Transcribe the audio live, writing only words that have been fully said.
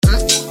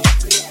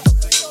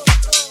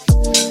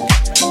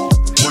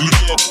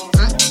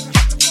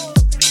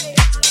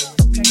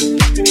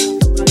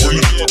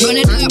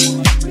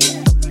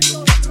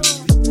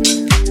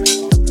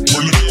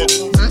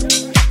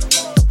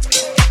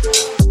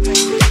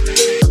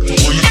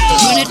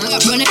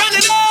run it up,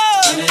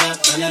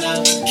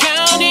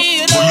 count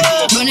it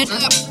up, run it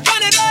up,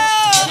 count it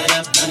up,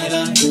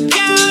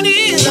 count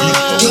it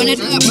up, run it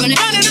up,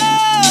 count it up,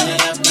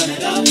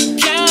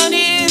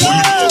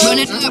 run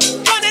it up,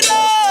 run it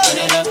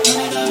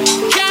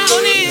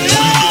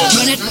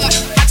up.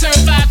 I turn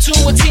 5 to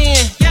a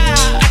 10,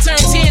 I turn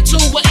 10 to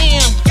a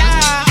M.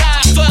 God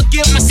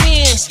forgive my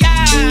sins,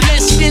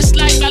 bless this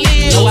life I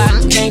live. No, I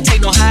can't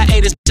take no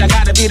hiatus. I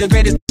gotta be the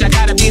greatest, I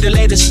gotta be the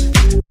latest.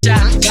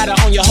 I gotta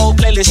own your whole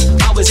playlist.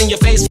 Always in your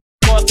face,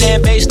 more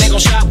fan base, they gon'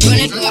 shop with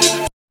me.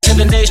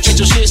 7 days straight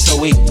your shit so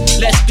weak.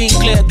 Let's be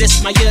clear,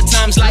 this my year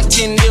times like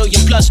 10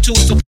 million plus 2.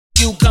 So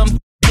you come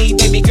me,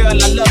 baby girl,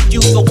 I love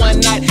you for one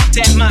night.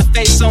 Tap my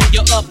face on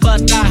your upper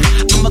thigh.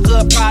 I'm a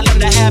good problem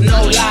to have,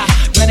 no lie.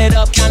 Run it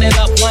up, count it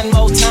up one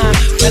more time.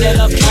 Run it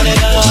up, count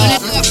it up. Run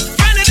it up,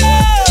 run it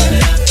up.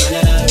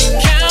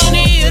 Count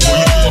it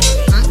up.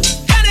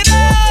 Count it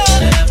up.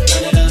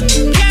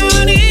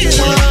 Count it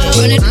up.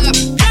 Run it up.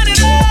 Count it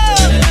up.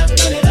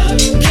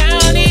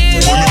 Count it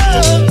up.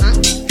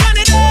 Run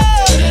it up.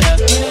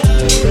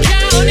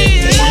 Count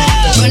it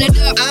up. Run it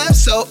up. I'm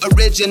so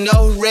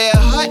original, rare,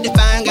 hard to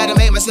find, gotta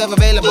make myself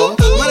available.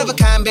 One of a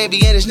kind,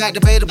 baby, and it's not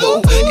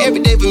debatable. Every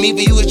day for me,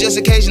 for you, is just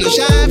occasional.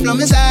 Shine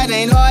from inside,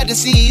 ain't hard to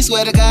see.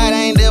 Swear to God,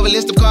 I ain't never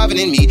list of carving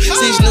in me.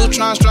 6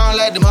 neutrons strong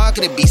like the mark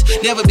of the beast.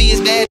 Never be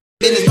as bad,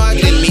 business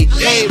marketing me.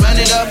 Hey, run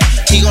it up,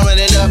 he gon' run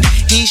it up.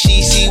 He,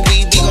 she,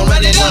 we gon'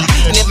 run it up.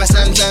 And if my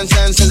son says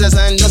a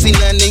son, don't see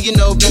none, then you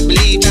know, best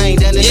believe I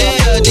ain't done it.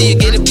 Yeah, do you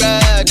get it,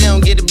 bruh? They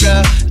don't get it,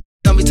 bruh.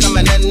 Don't be talking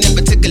about nothing in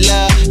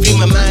particular. Free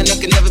my mind, I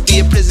can never be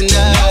a prisoner.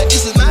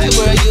 This is my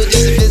world, you're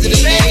just a visitor,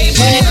 baby.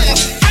 Run it up,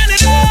 run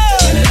it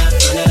up,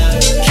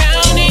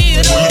 count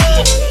it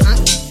up.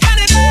 Run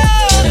it up,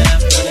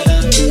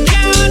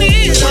 count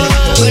it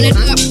up. Run it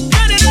up,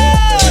 run it up,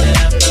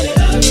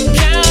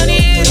 count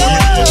it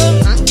up.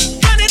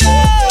 Run it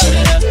up,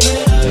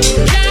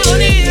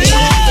 count it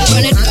up.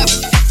 Run it up.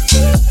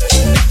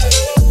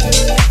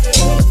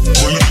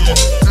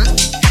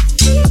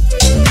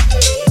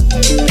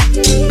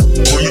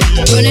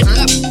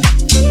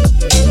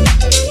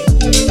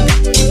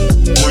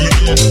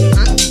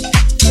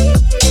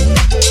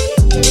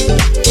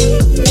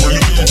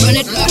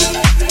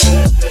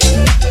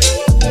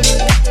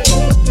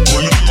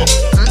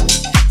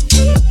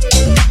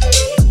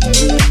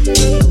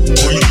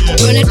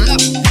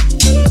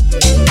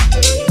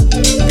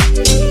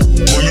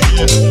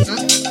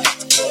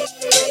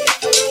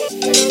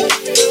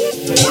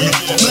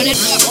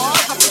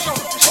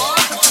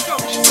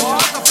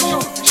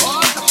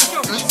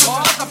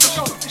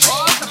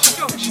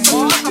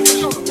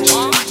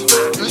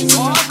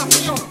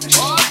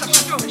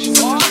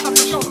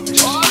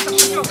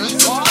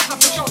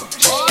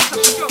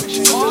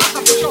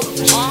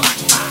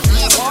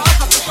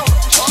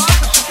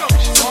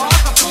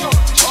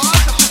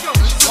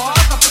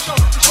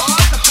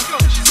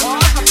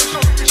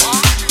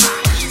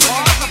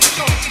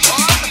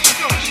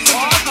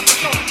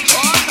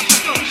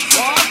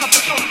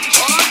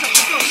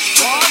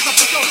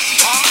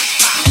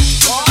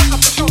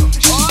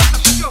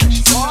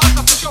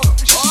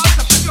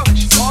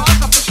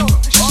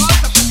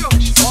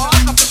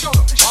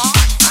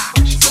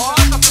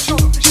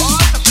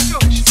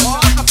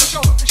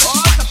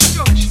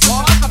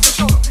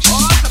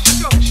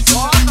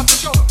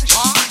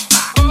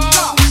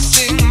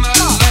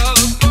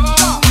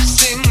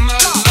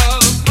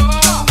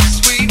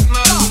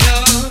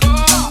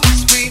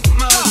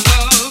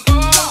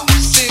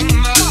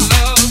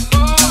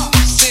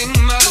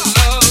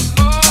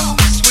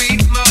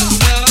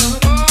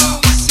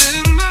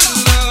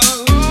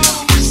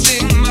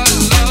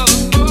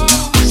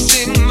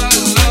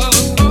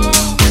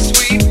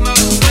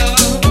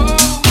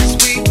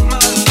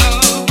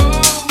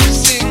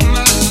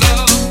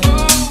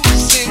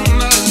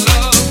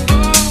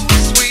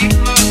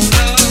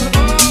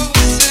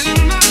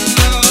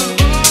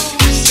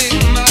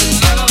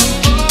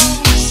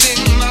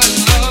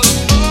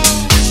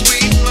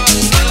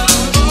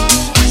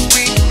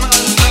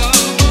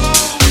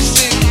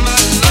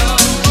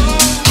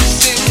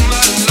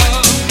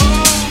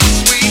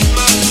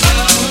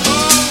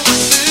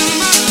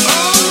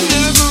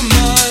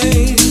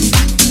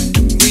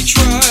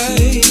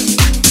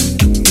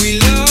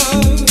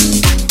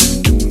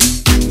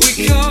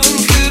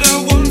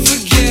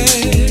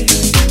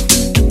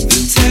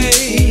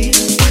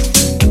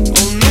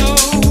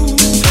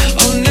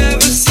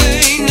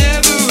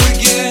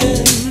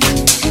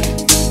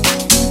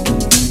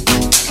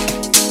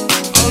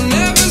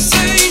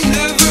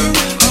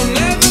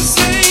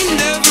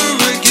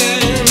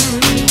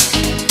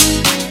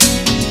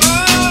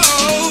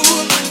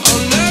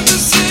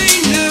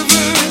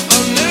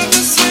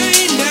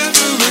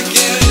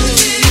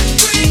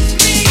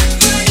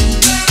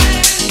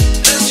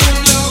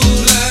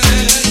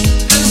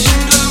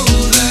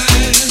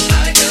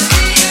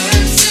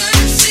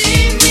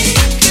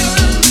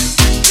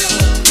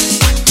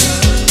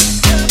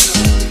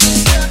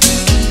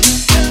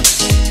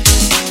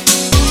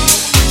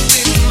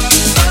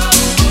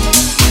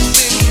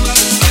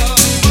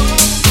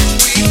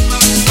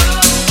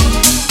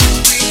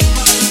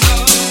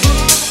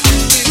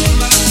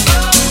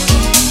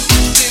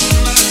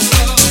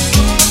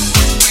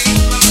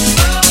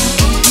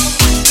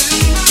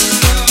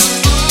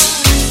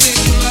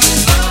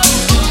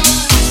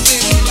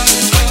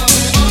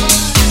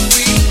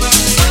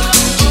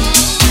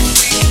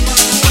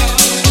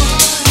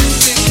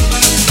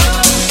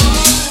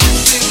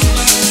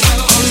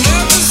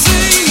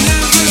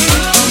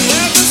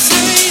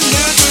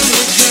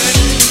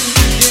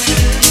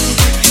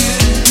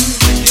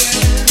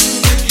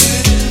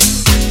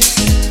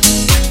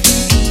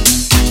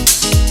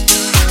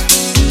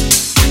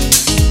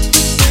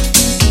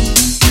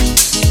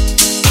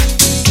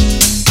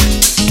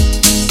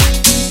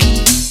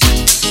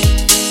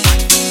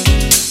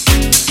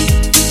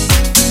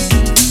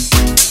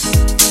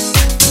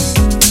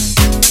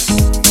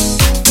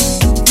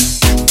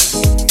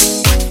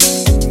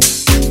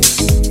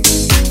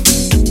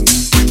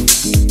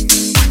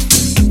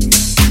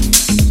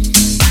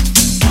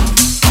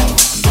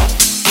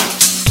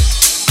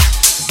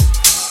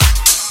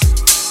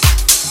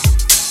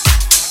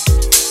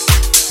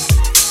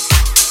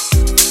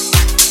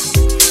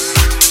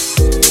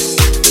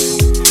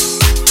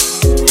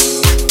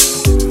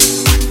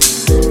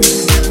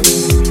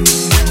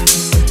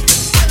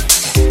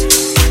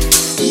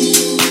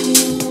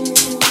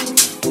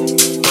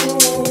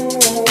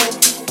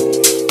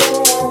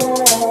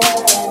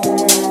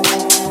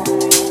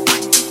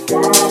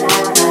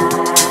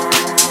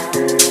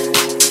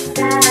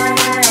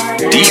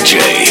 DJ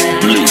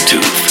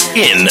Bluetooth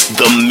in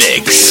the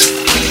mix.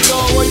 Y yo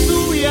voy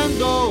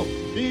subiendo,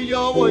 y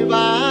yo voy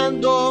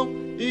bajando,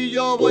 y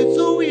yo voy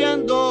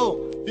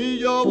subiendo, y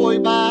yo voy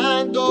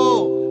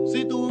bajando.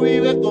 Si tú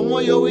vives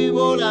como yo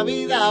vivo la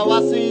vida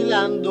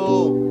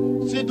vacilando.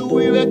 Si tú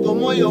vives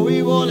como yo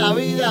vivo la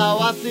vida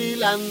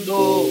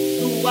vacilando.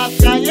 Tú vas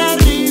calle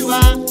arriba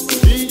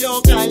y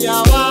yo calle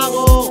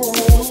abajo.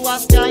 Tú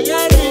vas calle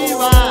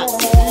arriba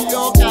y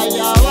yo calle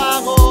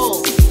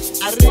abajo.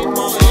 Al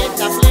ritmo de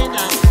esta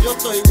plena yo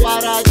estoy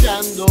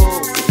guarachando.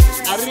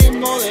 Al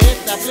ritmo de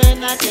esta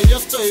plena que yo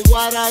estoy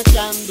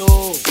guarachando.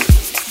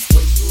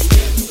 Voy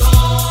subiendo,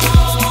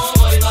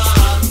 voy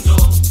bajando.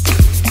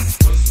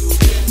 Voy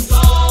subiendo,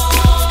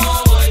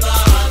 voy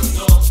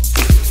bajando.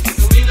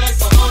 Tú vives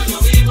como yo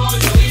vivo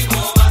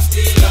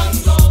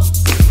vacilando.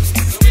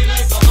 Tú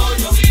vives como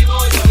yo vivo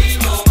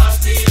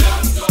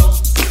vacilando.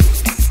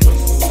 Voy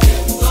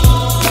subiendo,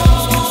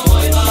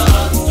 voy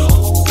bajando.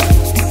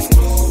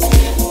 Voy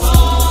subiendo,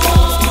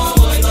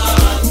 voy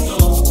bajando.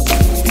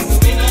 Tú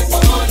vives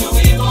como yo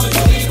vivo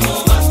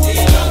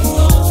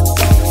vacilando.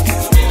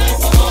 Tú vives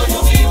como yo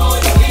vivo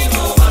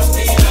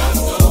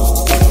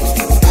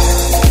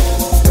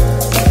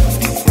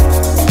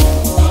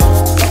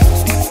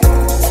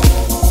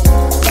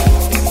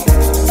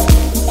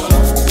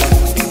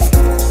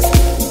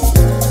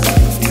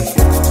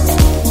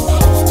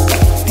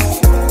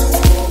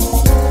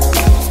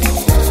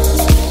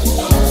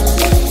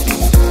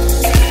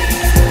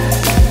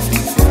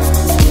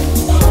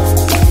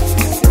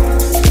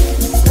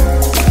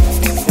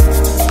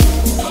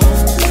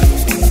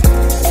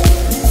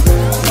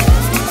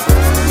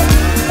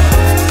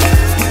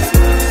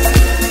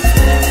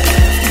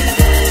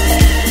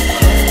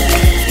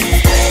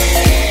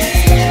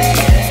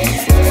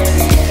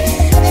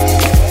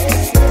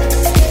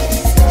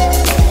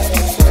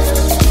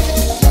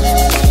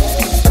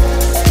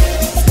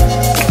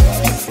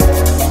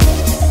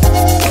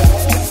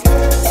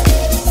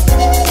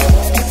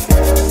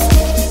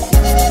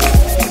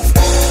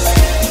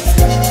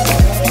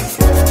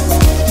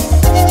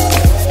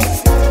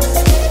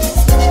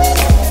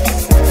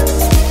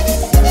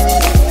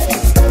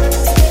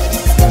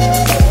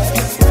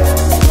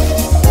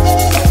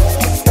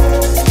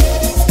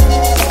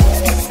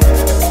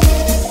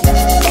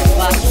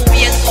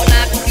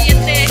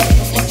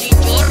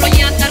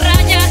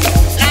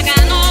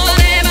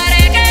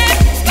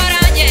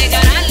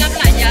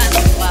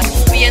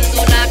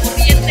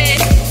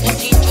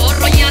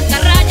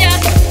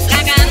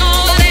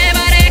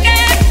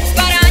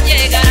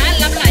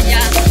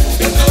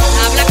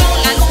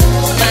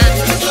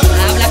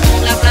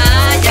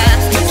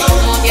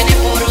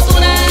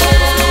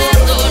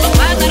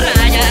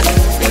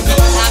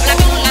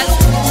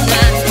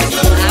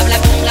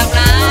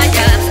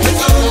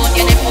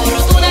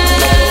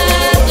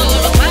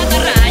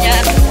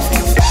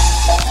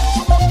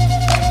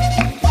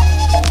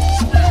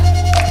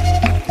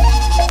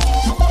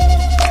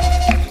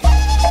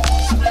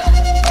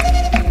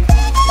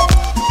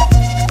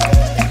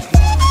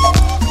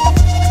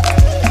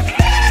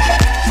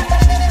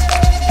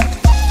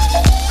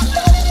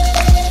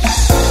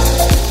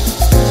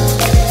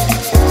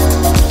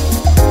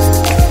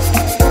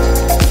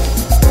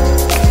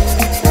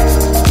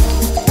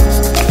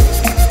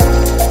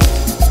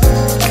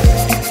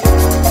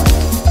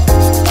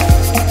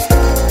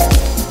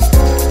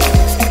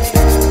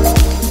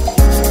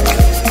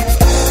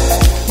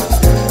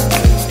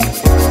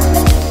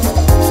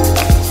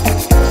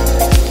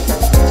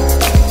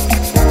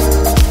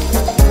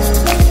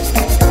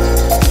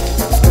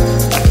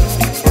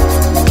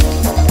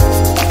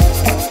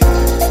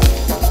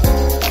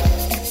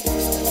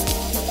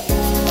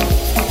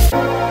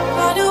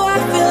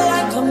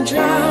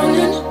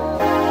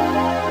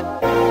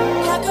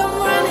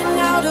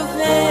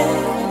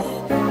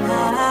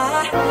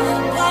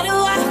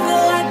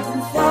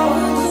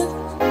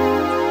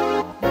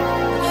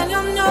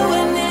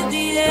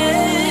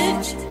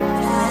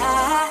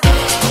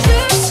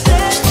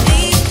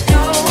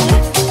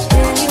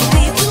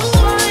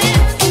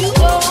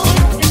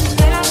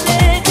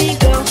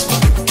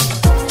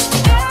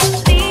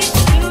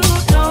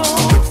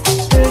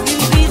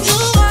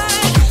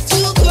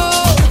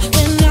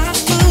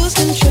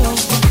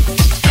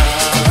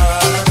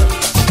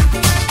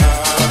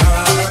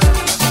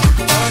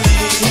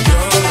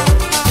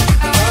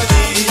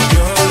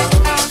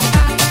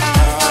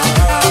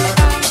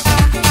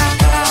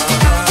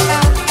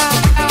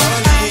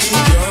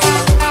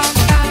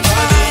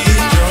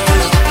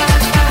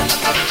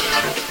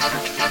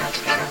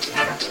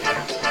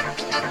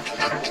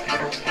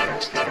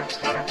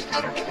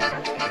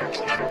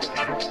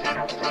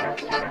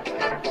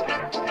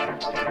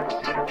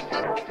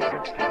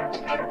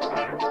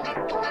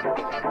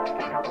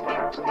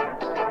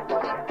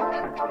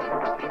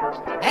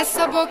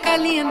Essa boca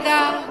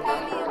linda,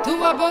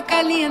 tua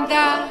boca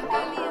linda.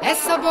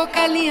 Essa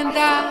boca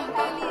linda,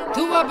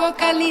 tua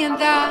boca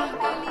linda.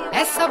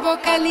 Essa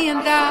boca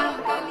linda,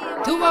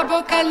 tua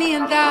boca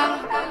linda.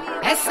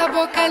 Essa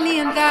boca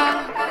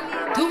linda,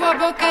 tua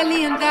boca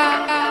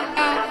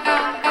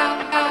linda.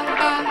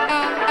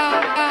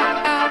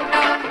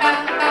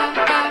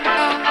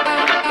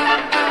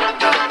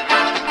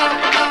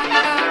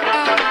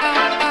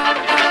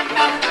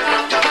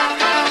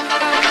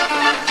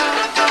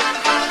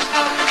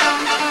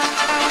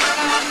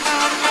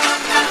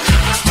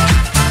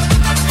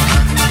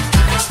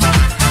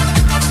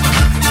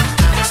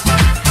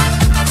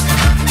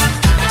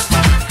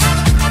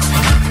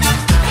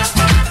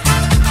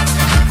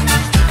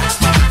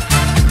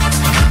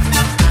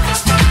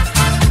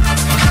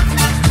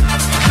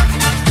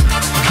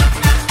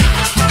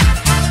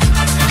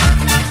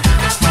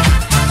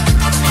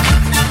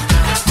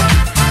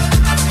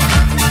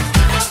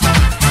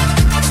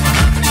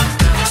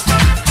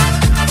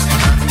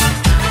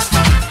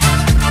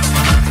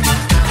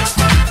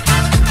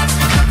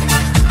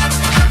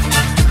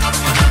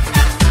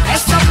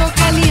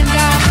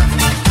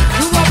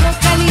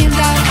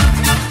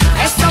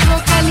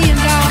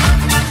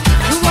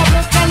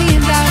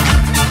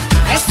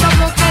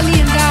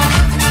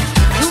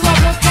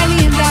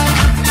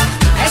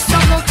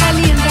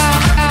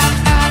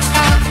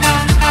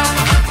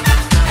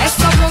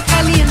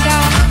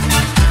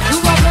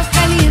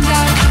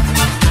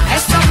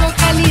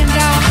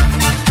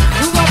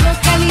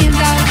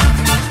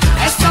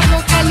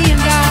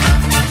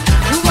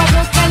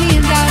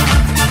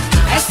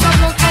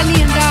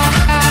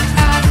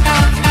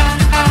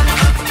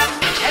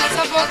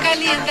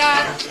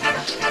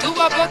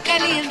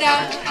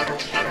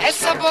 linda,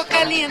 essa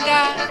boca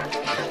linda,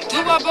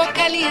 tua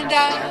boca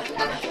linda,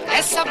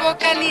 essa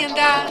boca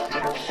linda,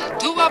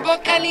 tua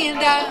boca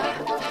linda,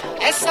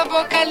 essa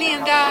boca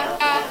linda,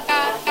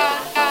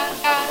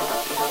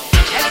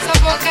 essa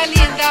boca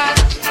linda,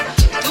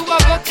 tua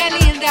boca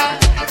linda,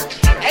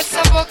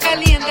 essa boca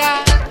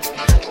linda,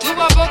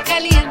 tua boca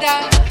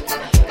linda,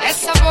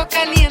 essa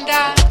boca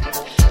linda,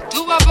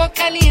 tua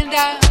boca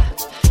linda,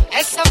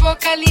 essa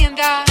boca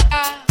linda,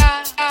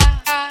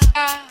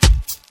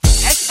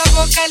 essa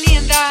boca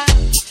linda,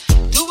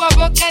 tua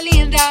boca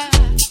linda,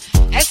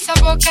 essa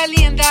boca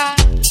linda,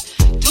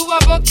 tua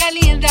boca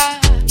linda,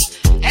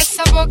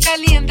 essa boca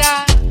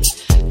linda,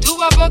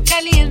 tua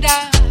boca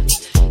linda,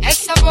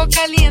 essa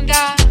boca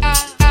linda,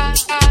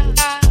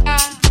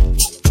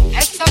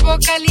 essa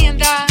boca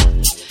linda,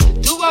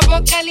 tua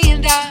boca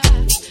linda,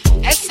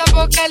 essa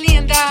boca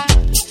linda,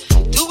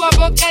 tua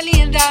boca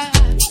linda,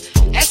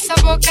 essa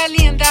boca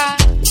linda,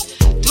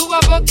 tua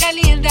boca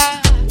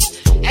linda,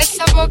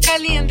 essa boca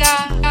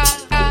linda.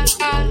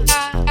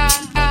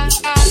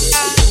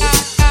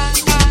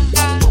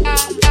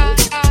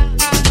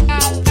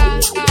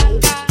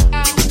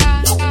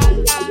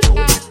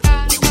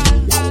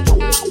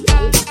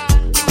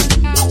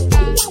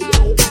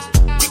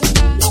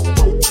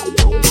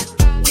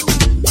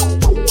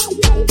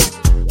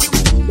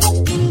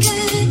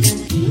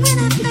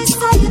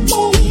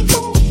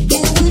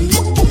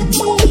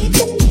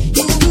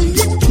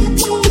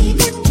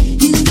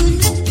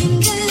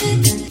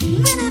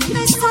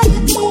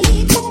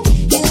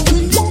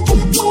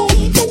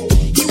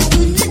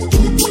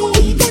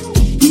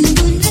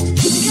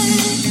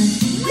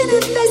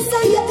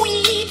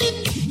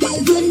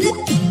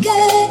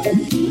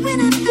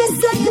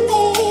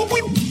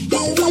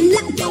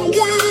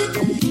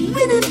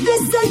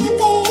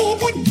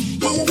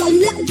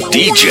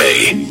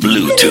 DJ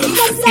Bluetooth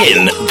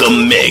in the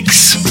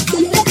mix.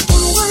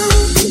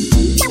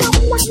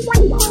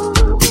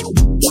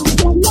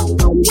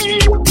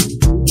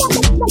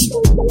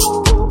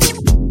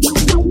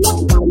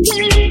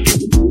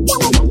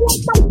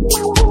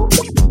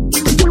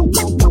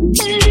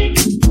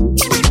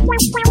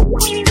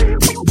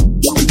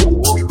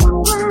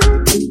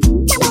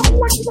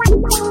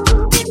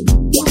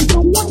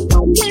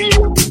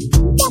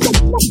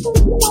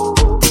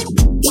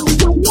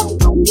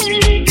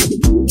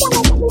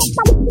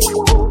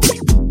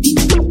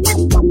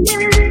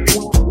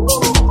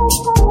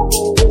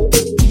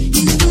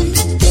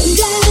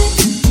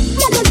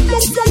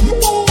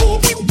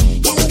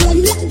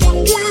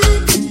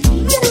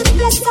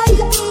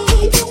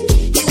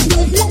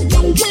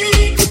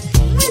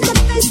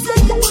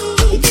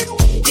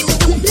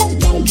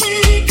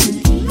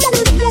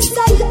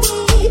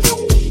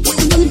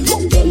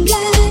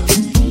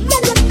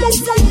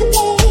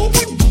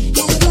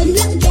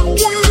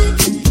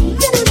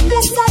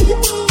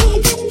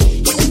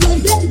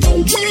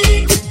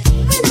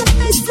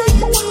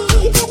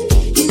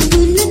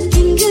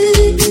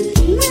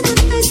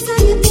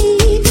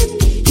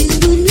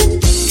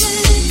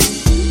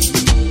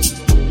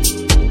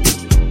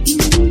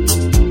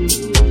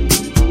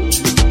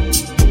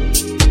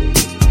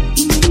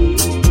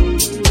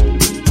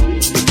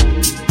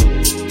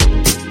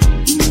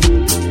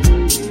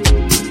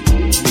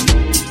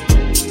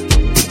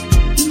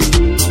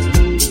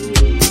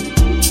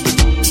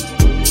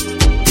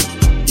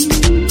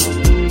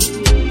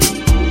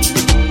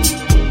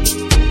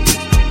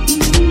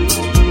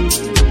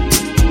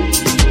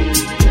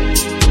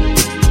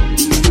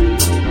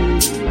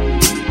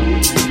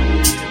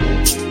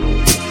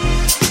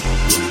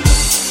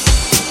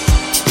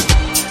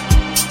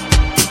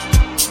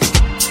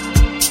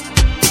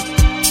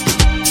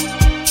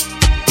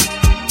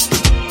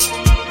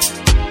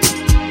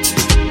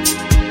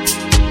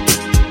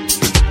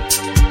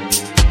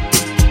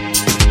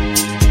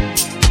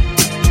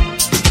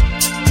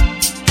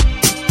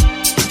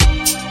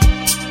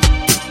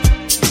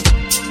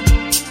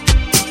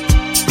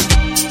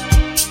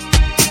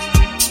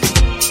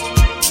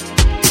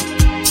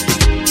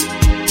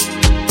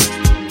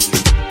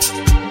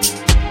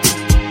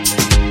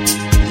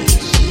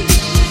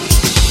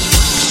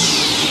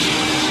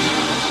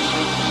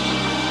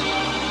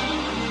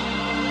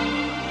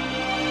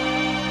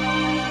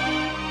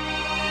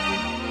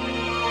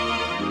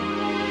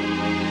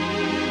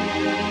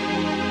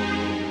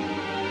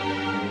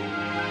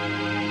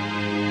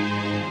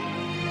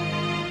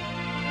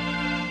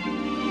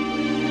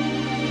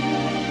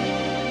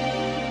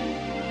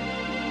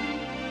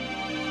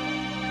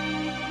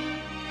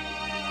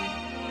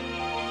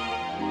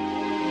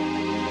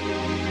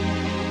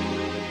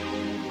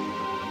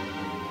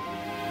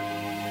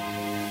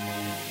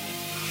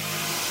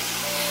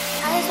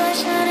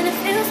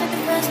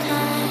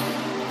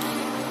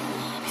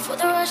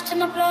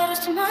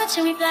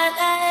 And we fly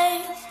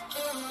lights.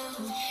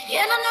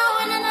 Yeah, and I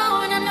know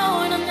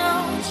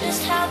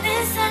just how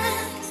this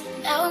ends.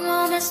 Now we're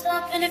all messed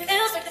up and it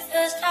feels like the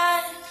first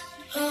time.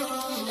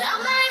 I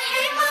might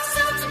hate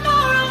myself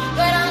tomorrow,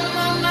 but I'm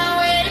on my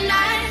way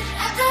tonight.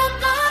 At the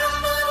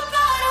bottom of the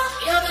bottle,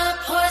 you're the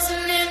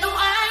poison in the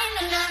wine,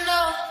 and I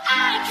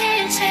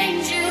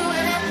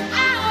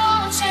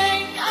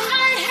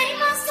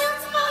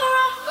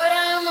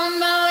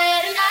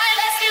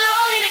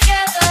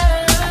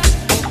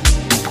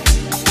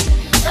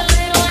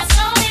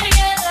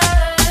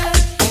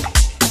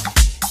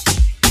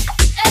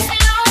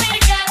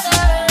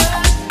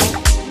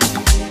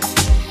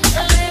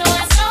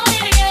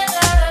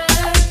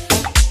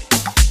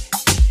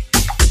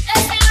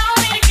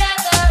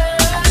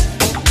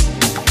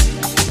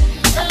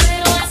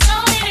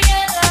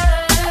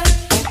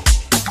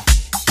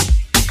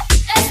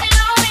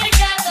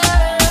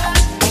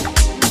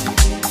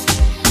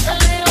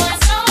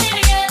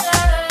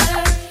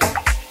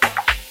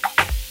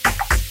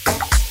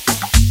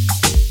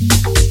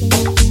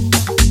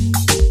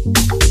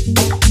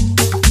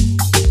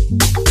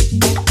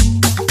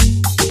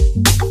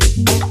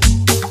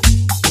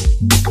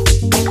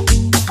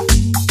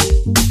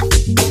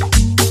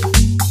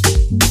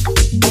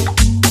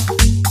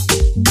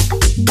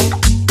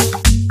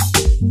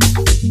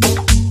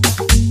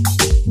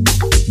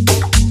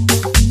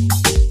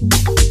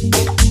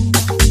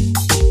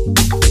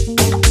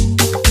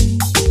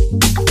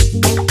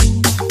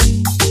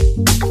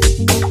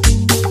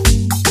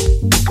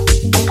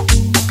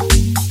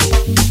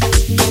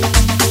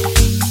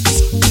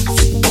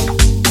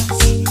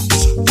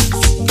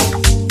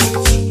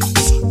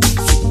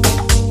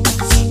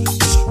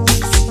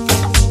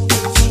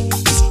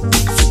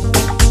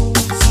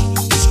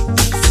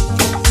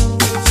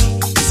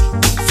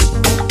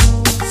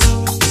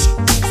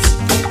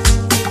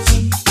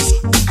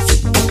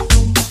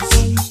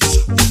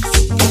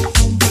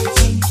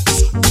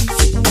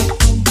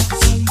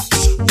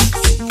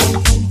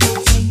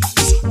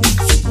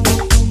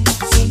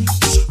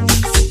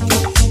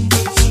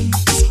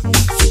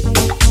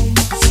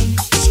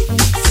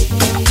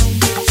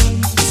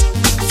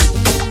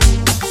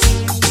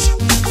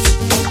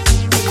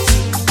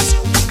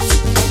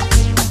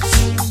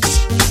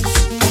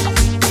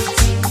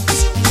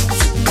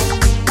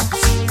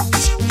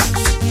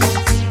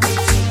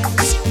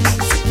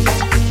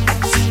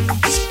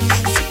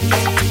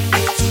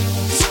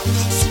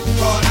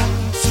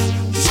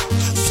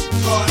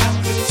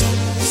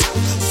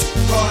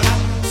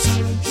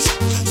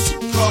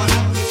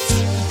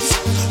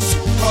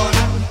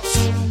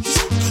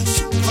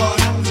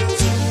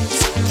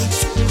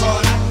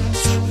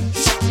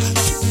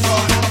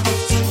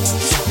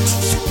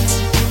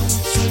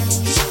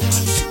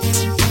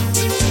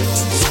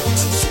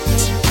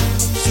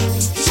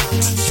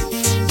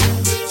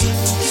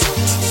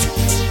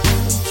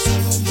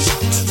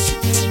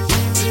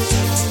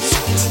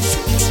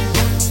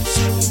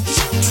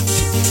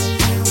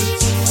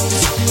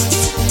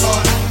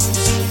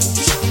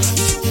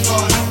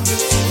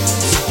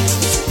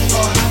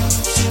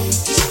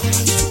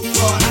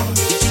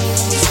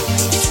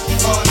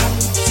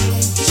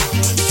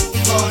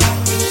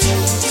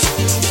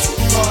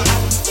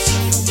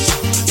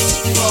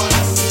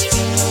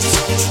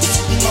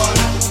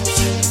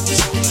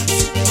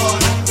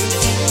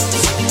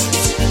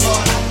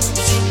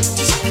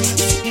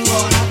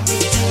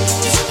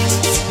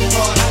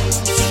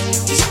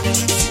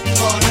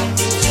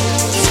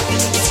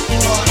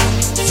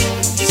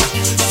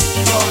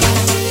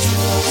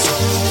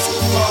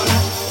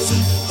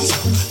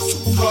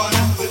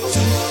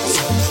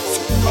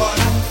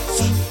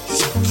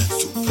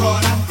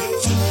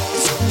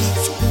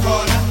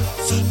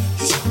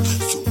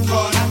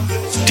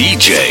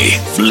DJ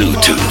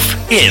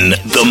Bluetooth in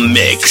the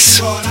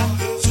mix.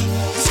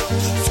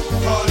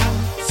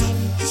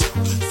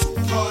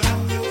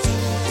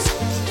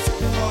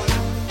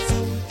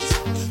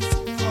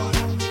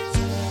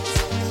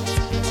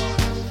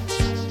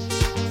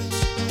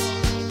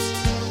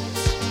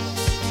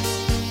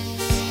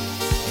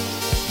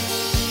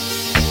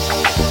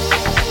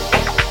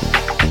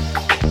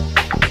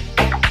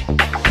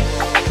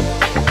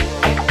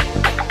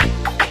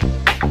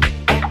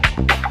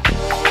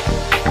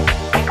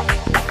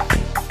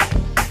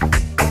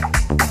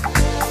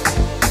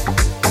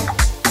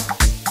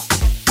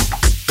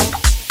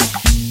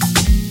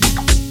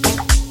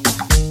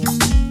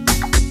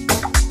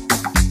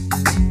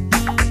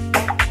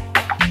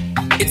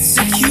 It's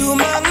a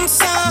human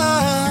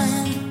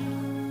sign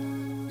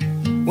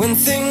when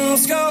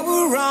things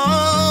go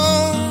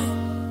wrong,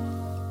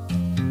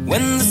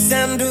 when the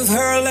scent of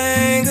her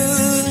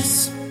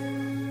lingers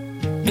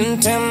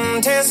and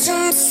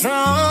temptation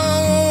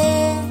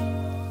strong.